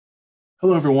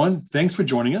Hello, everyone. Thanks for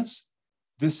joining us.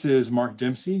 This is Mark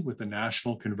Dempsey with the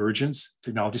National Convergence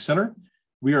Technology Center.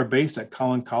 We are based at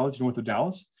Collin College, north of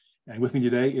Dallas. And with me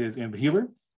today is Ann Beheeler.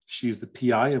 She's the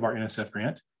PI of our NSF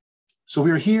grant. So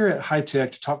we are here at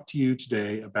HITEC to talk to you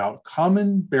today about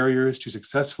common barriers to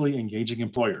successfully engaging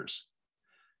employers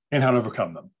and how to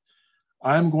overcome them.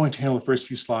 I'm going to handle the first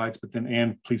few slides, but then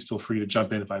Ann, please feel free to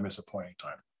jump in if I miss a point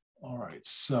anytime. All right,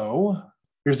 so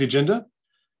here's the agenda.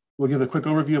 We'll give a quick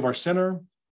overview of our center,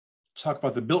 talk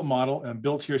about the BILT model, and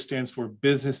BILT here stands for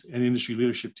Business and Industry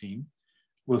Leadership Team.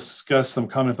 We'll discuss some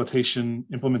common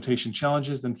implementation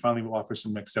challenges, then finally we'll offer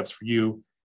some next steps for you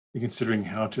in considering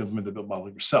how to implement the BILT model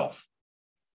yourself.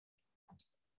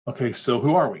 Okay, so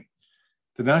who are we?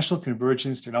 The National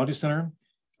Convergence Technology Center,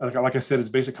 like I said, is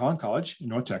based at Collin College in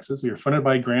North Texas. We are funded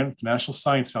by a grant from the National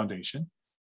Science Foundation.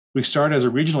 We started as a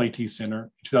regional AT center in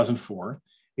 2004.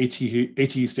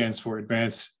 AT stands for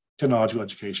Advanced Technological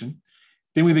Education.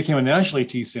 Then we became a national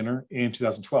AT center in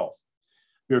 2012.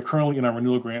 We are currently in our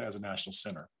renewal grant as a national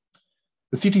center.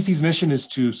 The CTC's mission is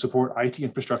to support IT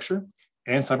infrastructure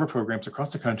and cyber programs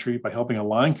across the country by helping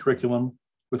align curriculum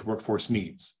with workforce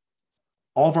needs.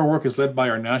 All of our work is led by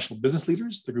our national business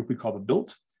leaders, the group we call the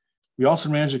BILT. We also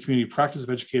manage the community practice of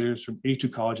educators from 82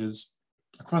 colleges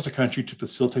across the country to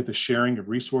facilitate the sharing of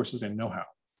resources and know-how.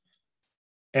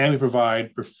 And we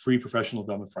provide free professional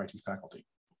development for IT faculty.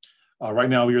 Right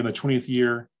now, we are in the 20th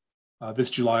year,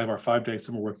 this July, of our 5-day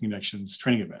Summer Working Connections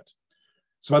training event.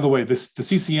 So by the way, the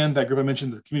CCN, that group I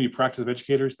mentioned, the Community Practice of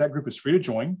Educators, that group is free to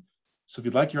join. So if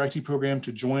you'd like your IT program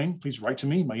to join, please write to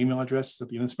me. My email address is at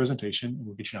the end of this presentation, and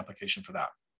we'll get you an application for that.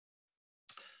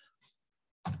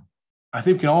 I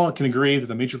think we all can agree that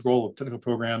the major goal of technical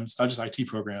programs, not just IT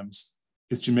programs,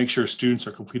 is to make sure students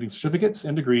are completing certificates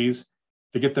and degrees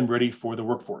to get them ready for the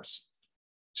workforce.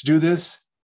 To do this,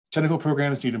 technical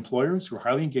programs need employers who are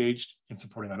highly engaged in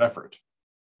supporting that effort.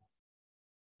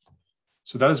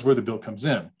 So that is where the BILT comes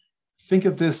in. Think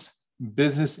of this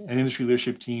business and industry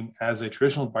leadership team as a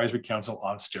traditional advisory council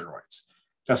on steroids.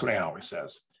 That's what Ann always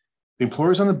says. The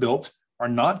employers on the BILT are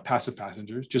not passive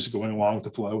passengers, just going along with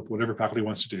the flow with whatever faculty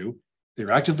wants to do.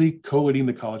 They're actively co-leading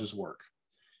the college's work.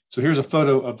 So here's a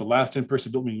photo of the last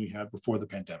in-person BILT meeting we had before the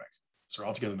pandemic. So we're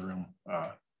all together in the room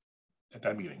at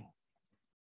that meeting.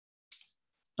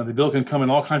 Now, the BILT can come in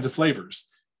all kinds of flavors.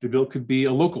 The BILT could be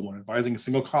a local one, advising a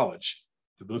single college.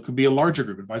 The BILT could be a larger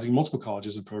group, advising multiple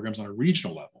colleges and programs on a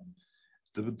regional level.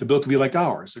 The BILT could be like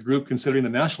ours, a group considering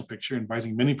the national picture,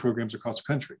 advising many programs across the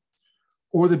country.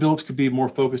 Or the BILT could be more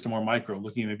focused and more micro,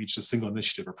 looking at maybe just a single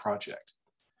initiative or project.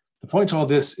 The point to all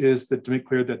this is that to make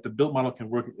clear that the BILT model can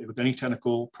work with any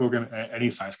technical program at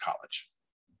any size college.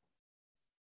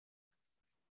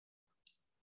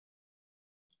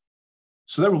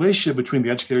 So that relationship between the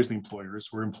educators and the employers,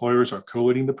 where employers are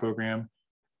co-leading the program,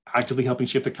 actively helping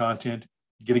shape the content,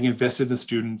 getting invested in the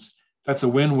students, that's a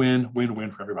win-win,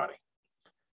 win-win for everybody.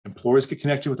 Employers get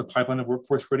connected with a pipeline of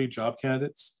workforce-ready job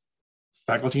candidates.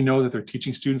 Faculty know that they're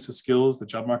teaching students the skills the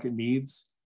job market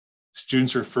needs.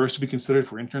 Students are first to be considered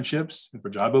for internships and for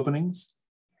job openings.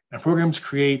 And programs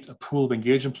create a pool of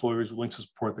engaged employers willing to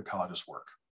support the college's work.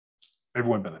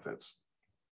 Everyone benefits.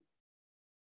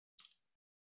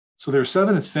 So there are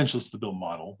 7 essentials to the BILT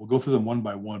model. We'll go through them one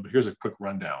by one, but here's a quick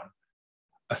rundown.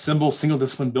 Assemble single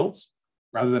discipline BILTs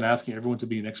rather than asking everyone to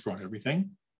be an expert on everything.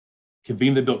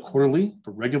 Convene the BILT quarterly for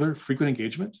regular, frequent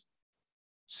engagement.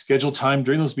 Schedule time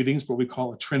during those meetings for what we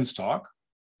call a trends talk.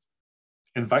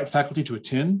 Invite faculty to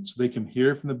attend so they can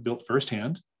hear from the BILT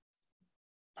firsthand.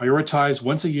 Prioritize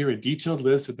once a year a detailed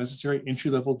list of necessary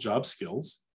entry-level job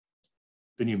skills.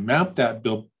 Then you map that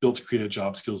BILT created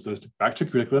job skills list back to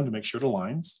curriculum to make sure it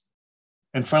aligns.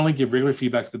 And finally, give regular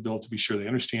feedback to the BILT to be sure they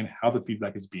understand how the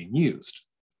feedback is being used.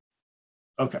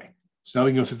 Okay, so now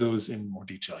we can go through those in more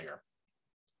detail here.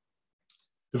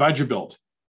 Divide your BILT.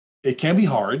 It can be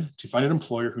hard to find an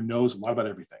employer who knows a lot about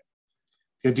everything.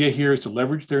 The idea here is to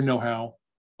leverage their know-how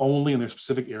only in their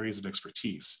specific areas of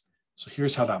expertise. So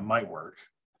here's how that might work.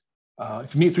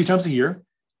 If you meet 3 times a year,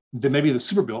 then maybe the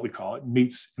super BILT, we call it,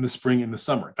 meets in the spring and the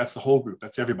summer. That's the whole group,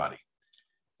 that's everybody.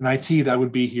 In IT, that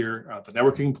would be here, the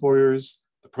networking employers,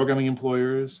 the programming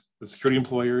employers, the security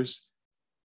employers.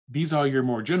 These are your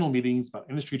more general meetings about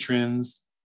industry trends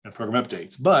and program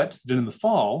updates. But then in the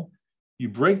fall, you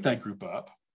break that group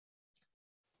up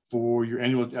for your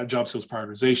annual job skills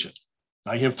prioritization.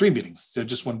 Now you have 3 meetings instead of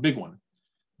just one big one.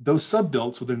 Those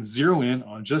sub-BILTs will then zero in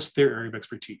on just their area of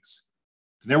expertise.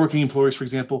 The networking employers, for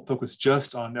example, focus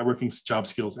just on networking job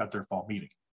skills at their fall meeting.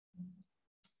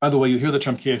 By the way, you hear the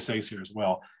term KSAs here as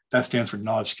well. That stands for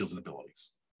knowledge, skills, and abilities.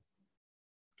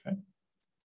 Okay.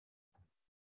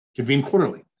 Convene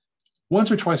quarterly. Once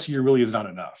or twice a year really is not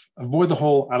enough. Avoid the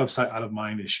whole out of sight, out of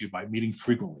mind issue by meeting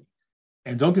frequently.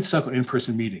 And don't get stuck on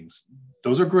in-person meetings.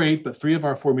 Those are great, but 3 of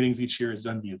our 4 meetings each year is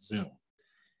done via Zoom.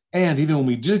 And even when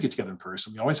we do get together in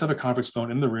person, we always have a conference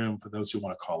phone in the room for those who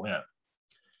want to call in.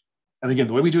 And again,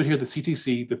 the way we do it here at the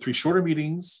CTC, the 3 shorter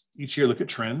meetings each year look at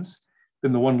trends.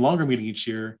 Then the 1 longer meeting each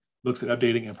year looks at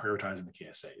updating and prioritizing the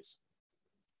KSAs.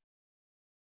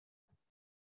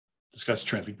 Discuss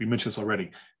trends. We mentioned this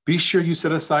already. Be sure you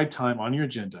set aside time on your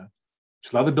agenda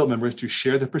to allow the BILT members to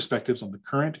share their perspectives on the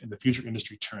current and the future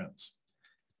industry trends.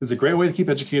 This is a great way to keep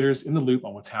educators in the loop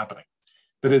on what's happening.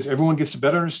 That is, everyone gets to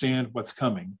better understand what's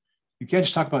coming. You can't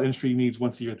just talk about industry needs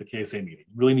once a year at the KSA meeting.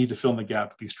 You really need to fill in the gap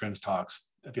with these trends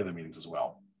talks at the other meetings as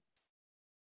well.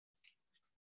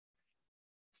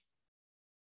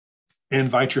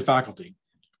 Invite your faculty.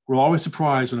 We're always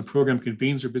surprised when a program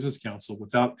convenes their business council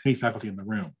without any faculty in the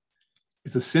room.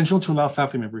 It's essential to allow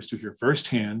faculty members to hear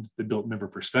firsthand the BILT member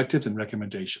perspectives and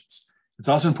recommendations. It's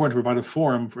also important to provide a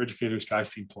forum for educators to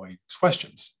ask the employees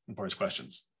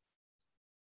questions.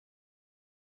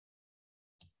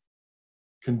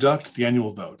 Conduct the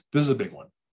annual vote. This is a big one.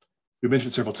 We've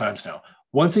mentioned it several times now.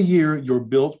 Once a year, your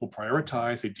BILT will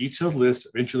prioritize a detailed list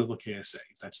of entry-level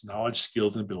KSAs. That's knowledge,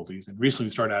 skills, and abilities. And recently,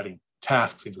 we started adding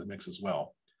tasks into the mix as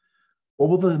well. What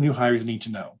will the new hires need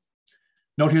to know?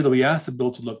 Note here that we asked the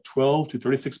BILT to look 12 to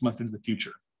 36 months into the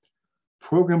future.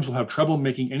 Programs will have trouble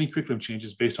making any curriculum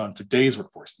changes based on today's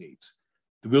workforce needs.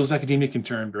 The wheels in academia can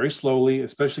turn very slowly,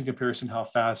 especially in comparison to how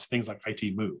fast things like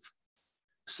IT move.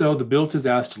 So the BILT is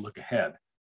asked to look ahead.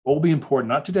 What will be important,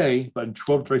 not today, but in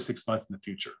 12 to 36 months in the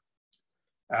future.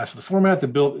 As for the format, the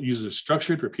BILT uses a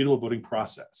structured, repeatable voting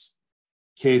process.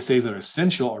 KSAs that are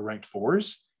essential are ranked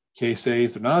 4s.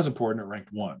 KSAs that are not as important are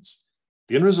ranked 1s.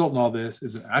 The end result in all this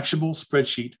is an actionable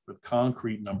spreadsheet with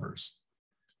concrete numbers.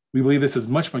 We believe this is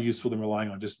much more useful than relying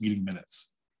on just meeting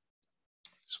minutes.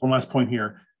 Just one last point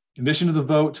here. In addition to the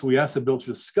vote, we asked the BILT to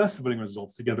discuss the voting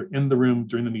results together in the room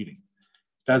during the meeting.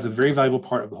 That is a very valuable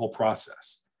part of the whole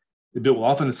process. The BILT will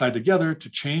often decide together to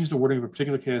change the wording of a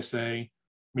particular KSA,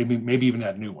 maybe even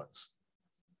add new ones.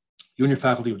 You and your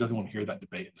faculty would definitely want to hear that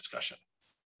debate and discussion.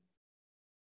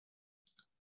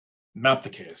 Map the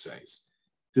KSAs.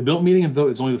 The BILT meeting and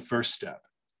vote is only the first step.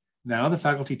 Now the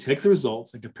faculty takes the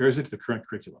results and compares it to the current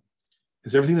curriculum.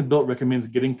 Is everything the BILT recommends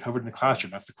getting covered in the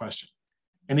classroom? That's the question.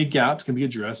 Any gaps can be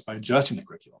addressed by adjusting the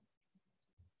curriculum.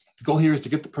 The goal here is to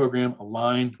get the program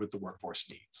aligned with the workforce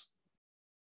needs.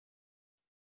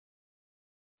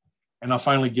 And I'll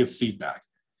finally give feedback.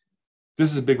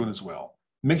 This is a big one as well.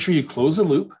 Make sure you close the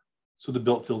loop so the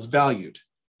BILT feels valued.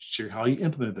 Share how you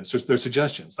implemented their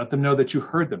suggestions. Let them know that you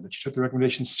heard them, that you took the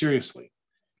recommendations seriously.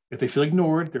 If they feel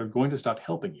ignored, they're going to stop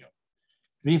helping you.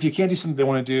 And if you can't do something they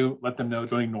want to do, let them know,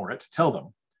 don't ignore it, tell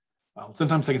them.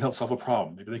 Sometimes they can help solve a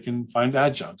problem. Maybe they can find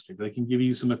adjuncts, maybe they can give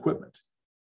you some equipment.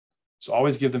 So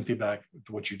always give them feedback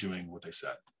to what you're doing, what they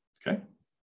said, okay?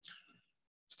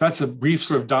 So that's a brief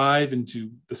sort of dive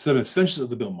into the 7 essentials of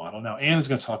the BILT model. Now, Anne is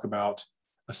going to talk about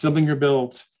assembling your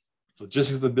BILT,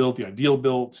 logistics of the BILT, the ideal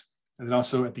BILT, and then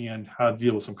also at the end, how to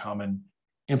deal with some common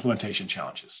implementation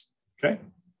challenges, okay?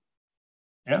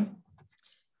 Anne?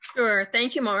 Sure,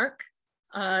 thank you, Mark.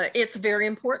 It's very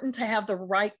important to have the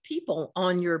right people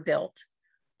on your BILT.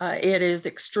 It is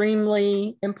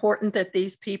extremely important that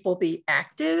these people be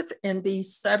active and be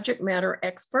subject matter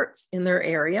experts in their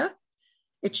area.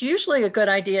 It's usually a good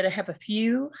idea to have a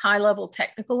few high-level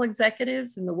technical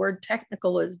executives, and the word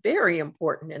technical is very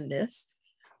important in this.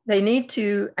 They need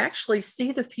to actually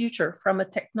see the future from a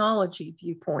technology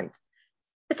viewpoint.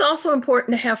 It's also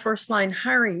important to have first-line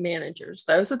hiring managers.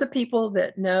 Those are the people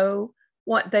that know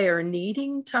what they are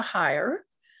needing to hire.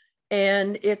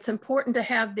 And it's important to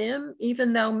have them,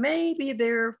 even though maybe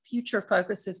their future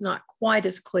focus is not quite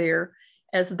as clear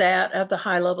as that of the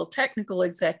high-level technical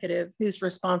executive whose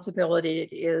responsibility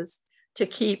it is to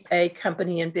keep a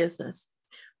company in business.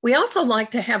 We also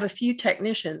like to have a few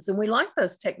technicians, and we like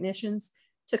those technicians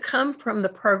to come from the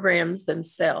programs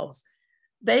themselves.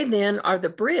 They then are the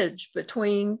bridge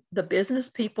between the business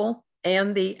people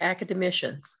and the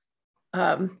academicians.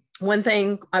 One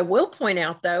thing I will point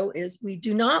out, though, is we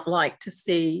do not like to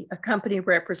see a company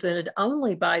represented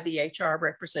only by the HR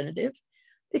representative,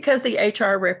 because the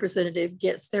HR representative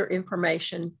gets their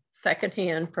information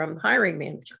secondhand from the hiring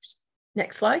managers.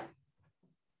 Next slide.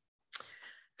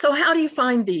 So how do you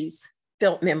find these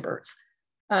BILT members?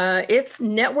 It's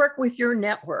network with your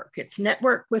network. It's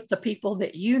network with the people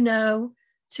that you know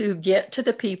to get to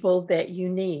the people that you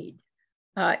need.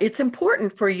 It's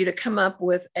important for you to come up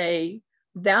with a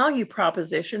value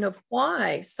proposition of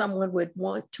why someone would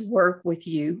want to work with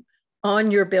you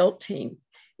on your BILT team.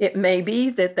 It may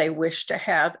be that they wish to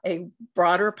have a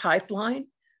broader pipeline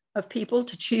of people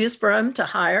to choose from to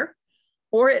hire,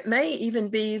 or it may even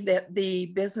be that the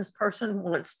business person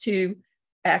wants to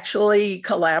actually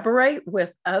collaborate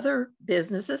with other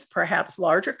businesses, perhaps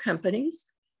larger companies,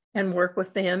 and work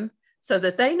with them so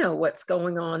that they know what's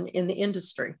going on in the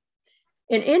industry.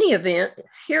 In any event,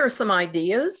 here are some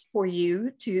ideas for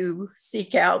you to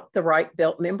seek out the right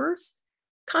BILT members.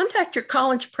 Contact your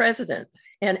college president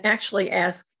and actually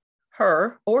ask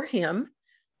her or him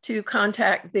to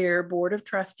contact their board of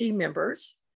trustee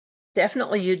members.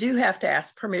 Definitely, you do have to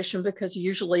ask permission because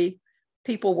usually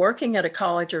people working at a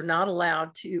college are not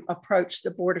allowed to approach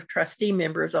the board of trustee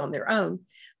members on their own,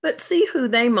 but see who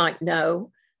they might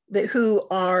know who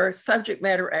are subject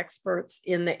matter experts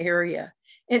in the area.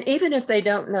 And even if they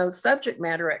don't know subject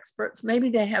matter experts, maybe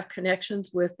they have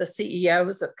connections with the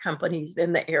CEOs of companies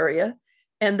in the area,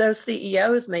 and those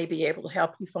CEOs may be able to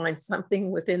help you find something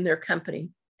within their company.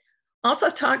 Also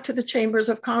talk to the chambers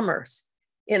of commerce.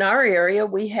 In our area,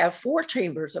 we have 4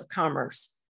 chambers of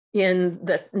commerce in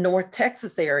the North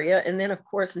Texas area. And then of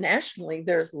course, nationally,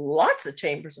 there's lots of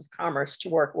chambers of commerce to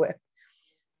work with.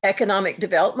 Economic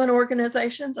development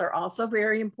organizations are also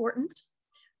very important.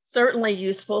 Certainly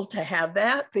useful to have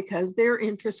that because they're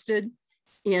interested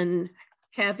in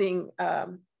having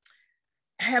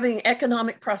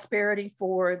economic prosperity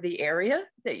for the area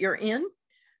that you're in.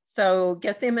 So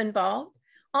get them involved.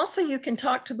 Also, you can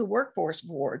talk to the workforce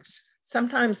boards.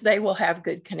 Sometimes they will have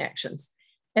good connections.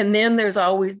 And then there's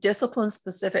always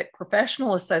discipline-specific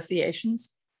professional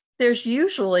associations. There's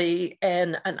usually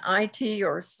an IT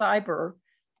or cyber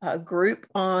group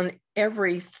on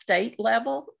every state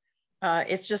level.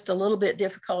 It's just a little bit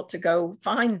difficult to go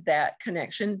find that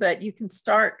connection, but you can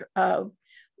start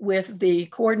with the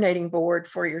coordinating board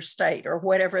for your state or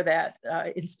whatever that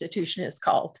institution is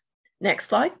called. Next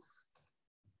slide.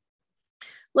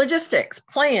 Logistics,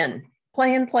 plan.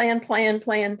 We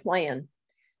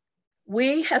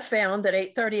have found that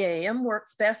 8:30 a.m.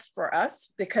 works best for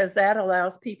us because that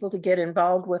allows people to get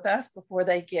involved with us before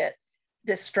they get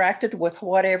distracted with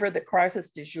whatever the crisis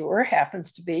du jour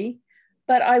happens to be.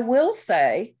 But I will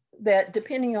say that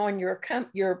depending on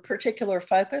your particular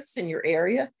focus in your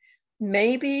area,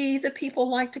 maybe the people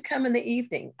like to come in the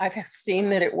evening. I've seen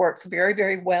that it works very,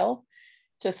 very well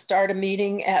to start a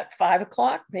meeting at 5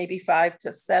 o'clock, maybe 5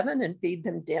 to 7, and feed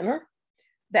them dinner.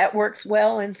 That works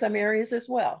well in some areas as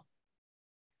well.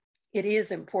 It is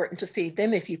important to feed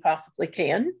them if you possibly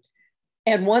can.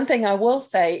 And one thing I will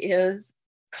say is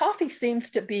coffee seems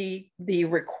to be the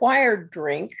required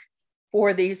drink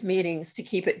for these meetings to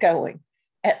keep it going.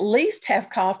 At least have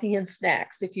coffee and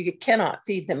snacks if you cannot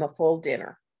feed them a full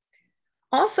dinner.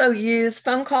 Also use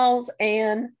phone calls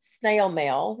and snail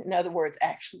mail, in other words,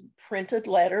 actually printed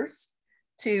letters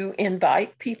to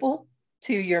invite people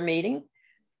to your meeting.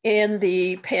 In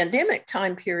the pandemic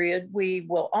time period, we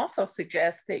will also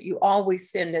suggest that you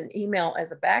always send an email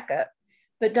as a backup,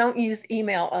 but don't use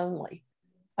email only.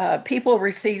 People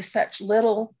receive such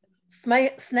little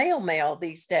snail mail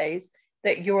these days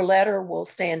that your letter will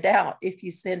stand out if you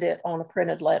send it on a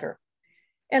printed letter.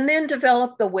 And then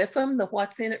develop the WIFM, the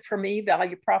what's in it for me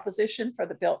value proposition for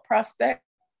the BILT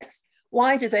prospects.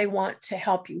 Why do they want to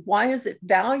help you? Why is it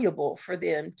valuable for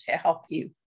them to help you?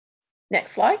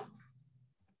 Next slide.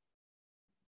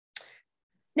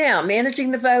 Now,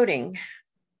 managing the voting.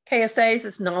 KSAs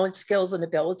is knowledge, skills, and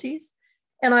abilities.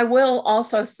 And I will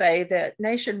also say that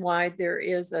nationwide, there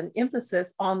is an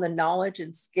emphasis on the knowledge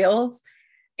and skills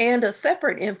and a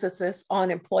separate emphasis on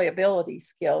employability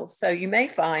skills. So you may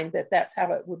find that that's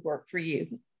how it would work for you.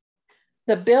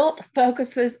 The BILT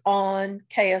focuses on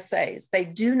KSAs. They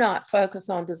do not focus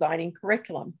on designing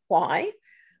curriculum. Why?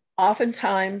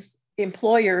 Oftentimes,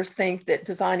 employers think that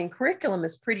designing curriculum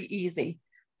is pretty easy,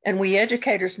 and we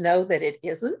educators know that it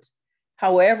isn't.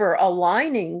 However,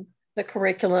 aligning the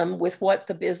curriculum with what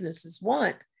the businesses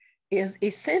want is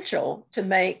essential to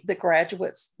make the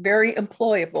graduates very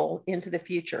employable into the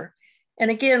future. And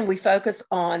again, we focus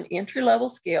on entry-level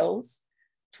skills,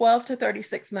 12 to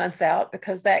 36 months out,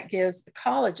 because that gives the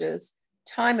colleges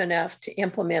time enough to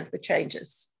implement the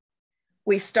changes.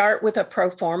 We start with a pro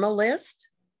forma list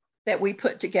that we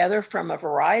put together from a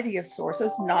variety of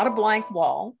sources, not a blank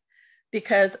wall,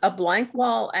 because a blank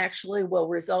wall actually will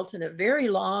result in a very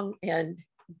long and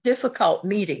difficult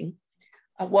meeting.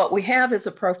 What we have is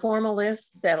a pro forma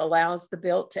list that allows the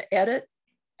BILT to edit,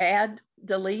 add,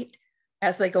 delete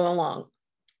as they go along.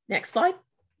 Next slide.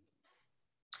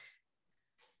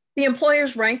 The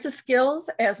employers rank the skills,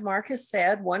 as Mark has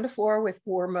said, 1 to 4, with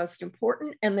 4 most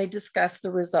important, and they discuss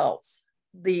the results.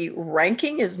 The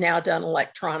ranking is now done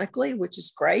electronically, which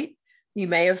is great. You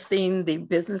may have seen the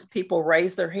business people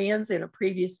raise their hands in a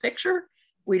previous picture.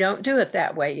 We don't do it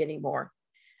that way anymore.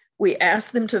 We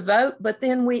ask them to vote, but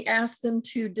then we ask them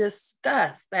to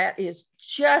discuss. That is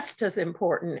just as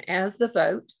important as the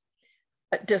vote.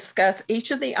 Discuss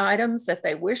each of the items that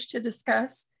they wish to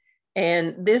discuss.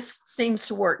 And this seems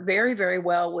to work very, very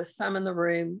well with some in the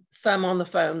room, some on the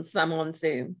phone, some on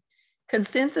Zoom.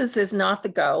 Consensus is not the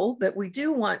goal, but we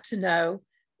do want to know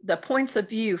the points of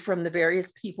view from the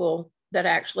various people that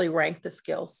actually rank the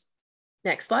skills.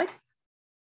 Next slide.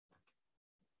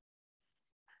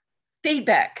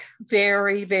 Feedback,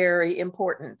 very, very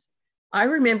important. I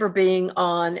remember being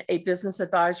on a business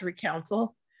advisory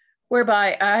council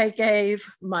whereby I gave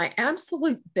my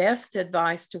absolute best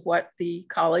advice to what the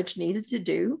college needed to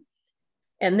do.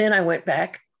 And then I went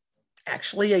back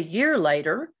actually a year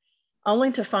later,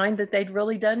 only to find that they'd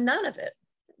really done none of it.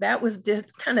 That was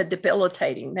kind of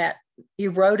debilitating. That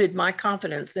eroded my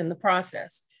confidence in the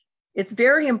process. It's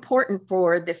very important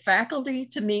for the faculty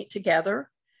to meet together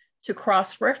to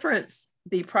cross-reference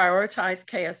the prioritized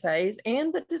KSAs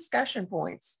and the discussion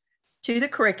points to the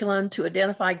curriculum to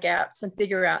identify gaps and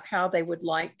figure out how they would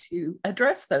like to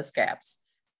address those gaps.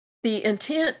 The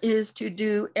intent is to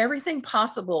do everything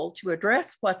possible to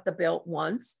address what the BILT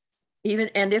wants,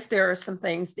 and if there are some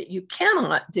things that you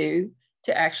cannot do,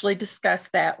 to actually discuss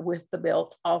that with the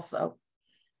BILT also.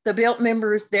 The BILT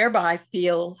members thereby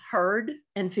feel heard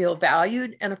and feel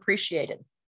valued and appreciated.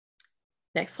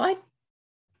 Next slide.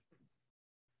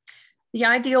 The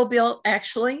ideal BILT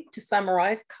actually, to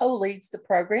summarize, co-leads the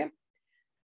program.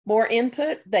 More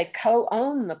input, they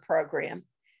co-own the program.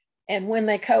 And when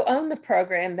they co-own the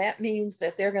program, that means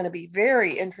that they're going to be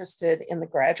very interested in the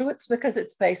graduates because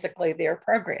it's basically their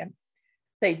program.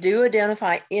 They do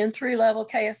identify entry-level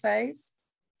KSAs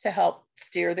to help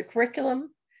steer the curriculum.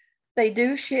 They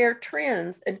do share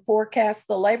trends and forecast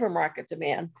the labor market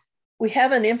demand. We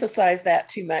haven't emphasized that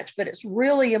too much, but it's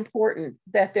really important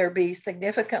that there be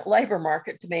significant labor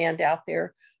market demand out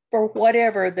there for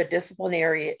whatever the discipline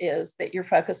area is that you're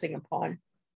focusing upon.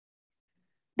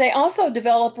 They also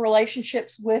develop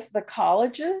relationships with the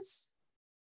colleges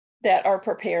that are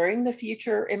preparing the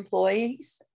future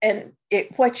employees. And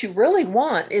what you really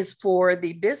want is for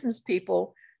the business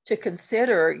people to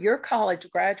consider your college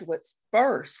graduates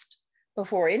first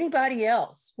before anybody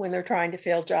else when they're trying to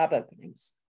fill job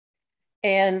openings.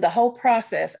 And the whole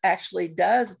process actually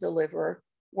does deliver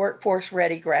workforce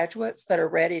ready graduates that are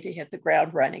ready to hit the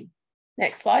ground running.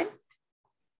 Next slide.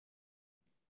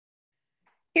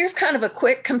 Here's kind of a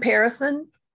quick comparison.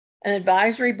 An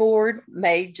advisory board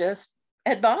may just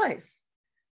advise.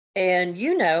 And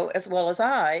you know as well as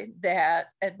I that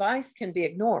advice can be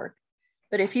ignored.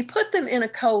 But if you put them in a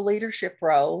co-leadership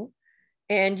role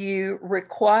and you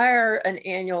require an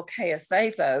annual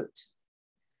KSA vote,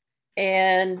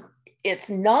 and it's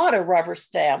not a rubber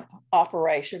stamp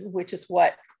operation, which is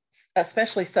what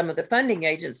especially some of the funding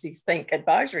agencies think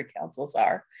advisory councils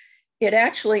are, it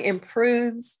actually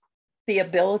improves the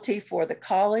ability for the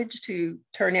college to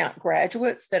turn out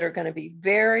graduates that are going to be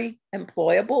very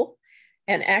employable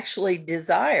and actually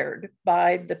desired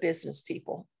by the business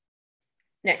people.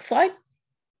 Next slide.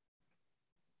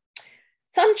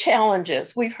 Some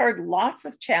challenges. We've heard lots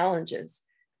of challenges,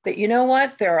 but you know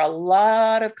what? There are a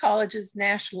lot of colleges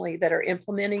nationally that are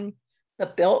implementing the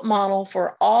BILT model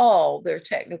for all their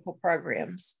technical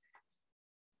programs.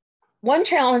 One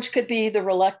challenge could be the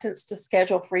reluctance to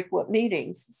schedule frequent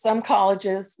meetings. Some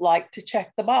colleges like to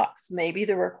check the box. Maybe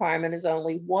the requirement is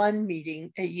only one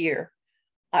meeting a year.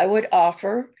 I would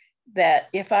offer that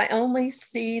if I only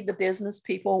see the business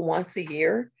people once a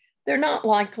year, they're not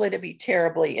likely to be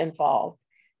terribly involved.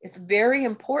 It's very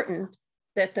important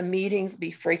that the meetings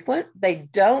be frequent. They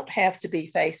don't have to be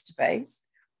face-to-face.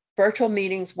 Virtual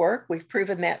meetings work. We've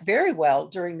proven that very well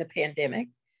during the pandemic.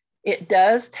 It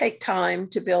does take time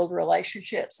to build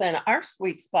relationships, and our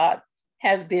sweet spot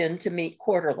has been to meet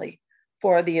quarterly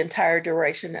for the entire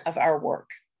duration of our work.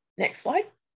 Next slide.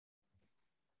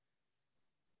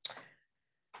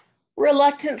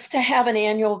 Reluctance to have an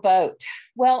annual vote.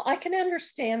 Well, I can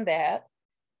understand that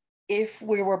if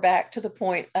we were back to the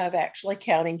point of actually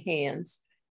counting hands.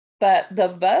 But the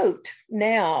vote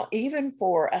now, even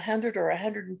for 100 or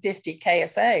 150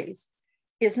 KSAs,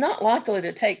 is not likely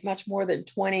to take much more than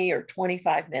 20 or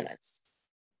 25 minutes.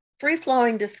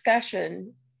 Free-flowing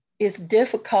discussion is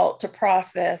difficult to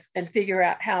process and figure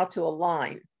out how to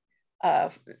align,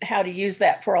 how to use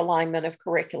that for alignment of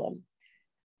curriculum.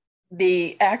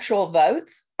 The actual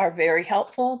votes are very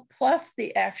helpful, plus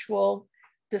the actual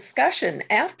discussion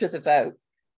after the vote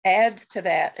adds to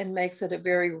that and makes it a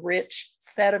very rich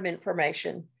set of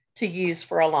information to use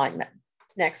for alignment.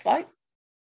 Next slide.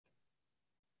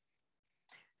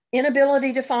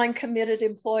 Inability to find committed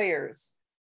employers.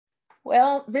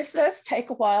 Well, this does take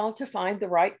a while to find the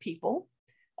right people.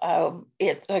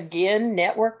 It's again,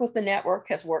 network with the network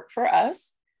has worked for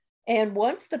us. And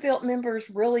once the BILT members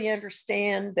really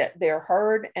understand that they're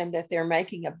heard and that they're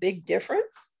making a big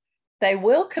difference, they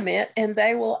will commit and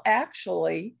they will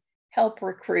actually help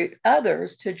recruit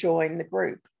others to join the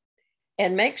group.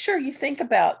 And make sure you think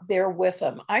about their with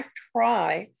them. I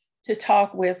try to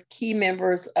talk with key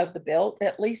members of the BILT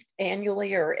at least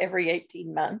annually or every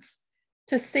 18 months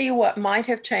to see what might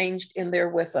have changed in their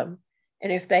with them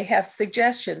and if they have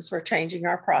suggestions for changing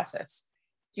our process.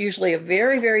 It's usually a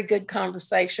very, very good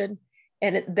conversation.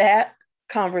 And that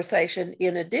conversation,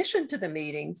 in addition to the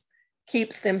meetings,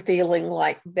 keeps them feeling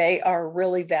like they are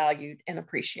really valued and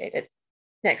appreciated.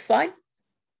 Next slide.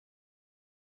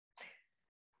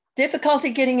 Difficulty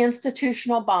getting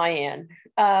institutional buy-in.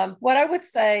 What I would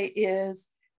say is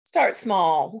start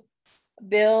small,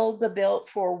 build the BILT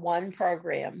for one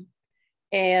program.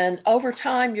 And over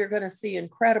time, you're going to see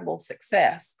incredible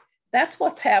success. That's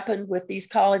what's happened with these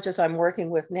colleges I'm working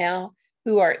with now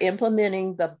who are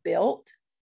implementing the BILT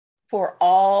for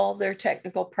all their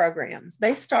technical programs.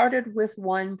 They started with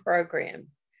one program.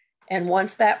 And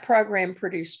once that program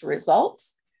produced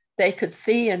results, they could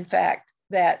see, in fact,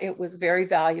 that it was very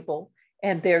valuable.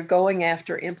 And they're going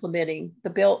after implementing the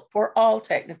BILT for all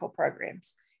technical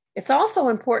programs. It's also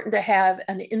important to have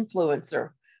an influencer,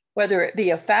 whether it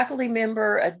be a faculty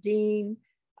member, a dean,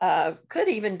 could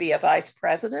even be a vice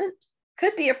president,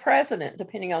 could be a president,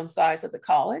 depending on the size of the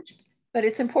college. But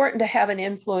it's important to have an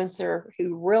influencer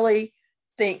who really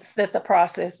thinks that the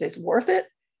process is worth it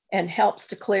and helps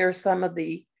to clear some of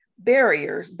the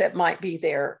barriers that might be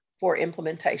there for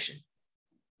implementation.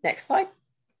 Next slide.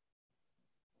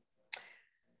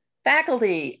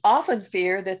 Faculty often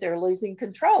fear that they're losing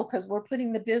control because we're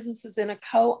putting the businesses in a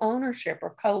co-ownership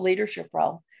or co-leadership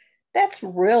role. That's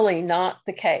really not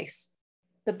the case.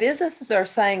 The businesses are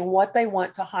saying what they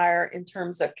want to hire in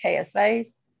terms of KSAs.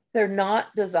 They're not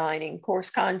designing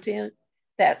course content.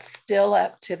 That's still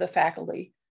up to the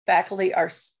faculty. Faculty are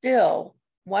still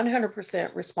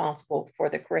 100% responsible for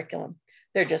the curriculum.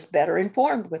 They're just better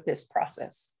informed with this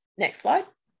process. Next slide.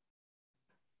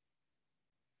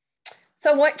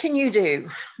 So what can you do?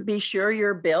 Be sure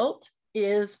your BILT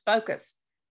is focused.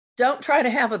 Don't try to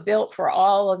have a BILT for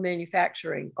all of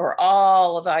manufacturing or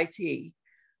all of IT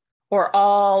or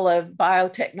all of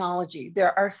biotechnology.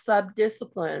 There are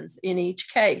sub-disciplines in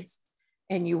each case,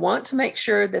 and you want to make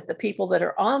sure that the people that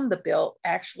are on the BILT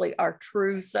actually are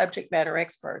true subject matter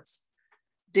experts.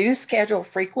 Do schedule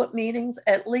frequent meetings,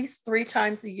 at least 3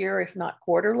 times a year, if not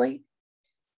quarterly.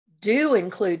 Do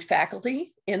include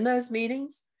faculty in those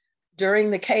meetings.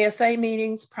 During the KSA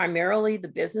meetings, primarily the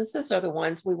businesses are the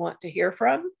ones we want to hear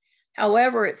from.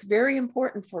 However, it's very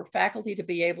important for faculty to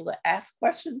be able to ask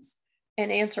questions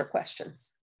and answer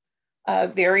questions.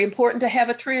 Very important to have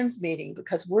a trends meeting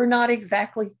because we're not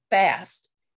exactly fast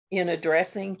in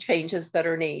addressing changes that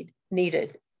are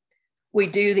needed. We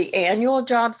do the annual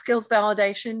job skills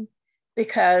validation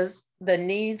because the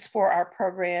needs for our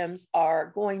programs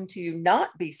are going to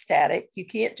not be static. You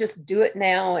can't just do it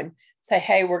now and say,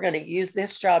 hey, we're going to use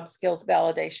this job skills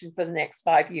validation for the next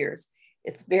 5 years.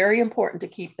 It's very important to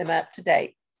keep them up to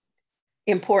date.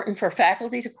 Important for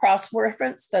faculty to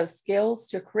cross-reference those skills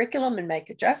to curriculum and make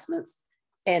adjustments,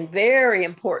 and very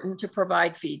important to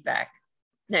provide feedback.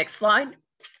 Next slide.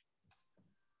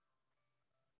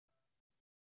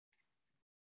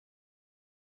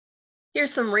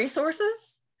 Here's some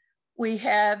resources. We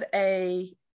have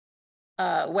a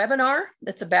webinar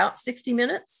that's about 60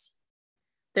 minutes.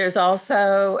 There's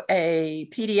also a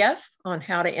PDF on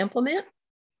how to implement.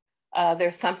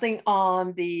 There's something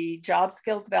on the job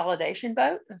skills validation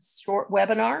vote, a short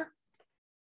webinar.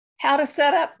 How to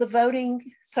set up the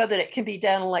voting so that it can be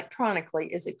done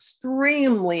electronically is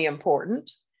extremely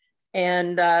important.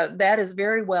 And that is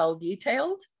very well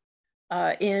detailed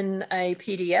in a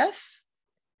PDF.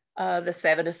 The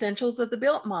 7 essentials of the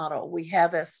BILT model. We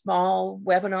have a small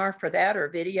webinar for that or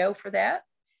video for that.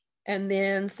 And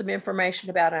then some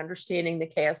information about understanding the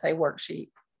KSA worksheet.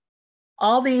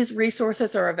 All these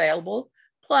resources are available.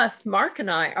 Plus, Mark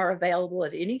and I are available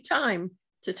at any time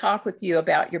to talk with you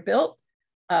about your BILT,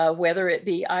 whether it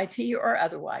be IT or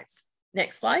otherwise.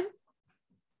 Next slide.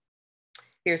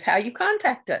 Here's how you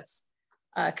contact us.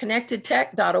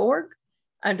 Connectedtech.org.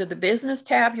 Under the business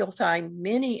tab, you'll find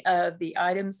many of the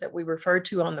items that we referred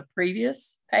to on the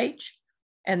previous page.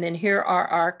 And then here are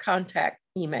our contact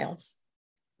emails.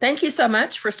 Thank you so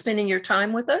much for spending your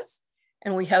time with us.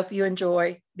 And we hope you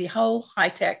enjoy the whole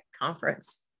HITEC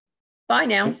conference. Bye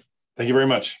now. Thank you very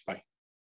much. Bye.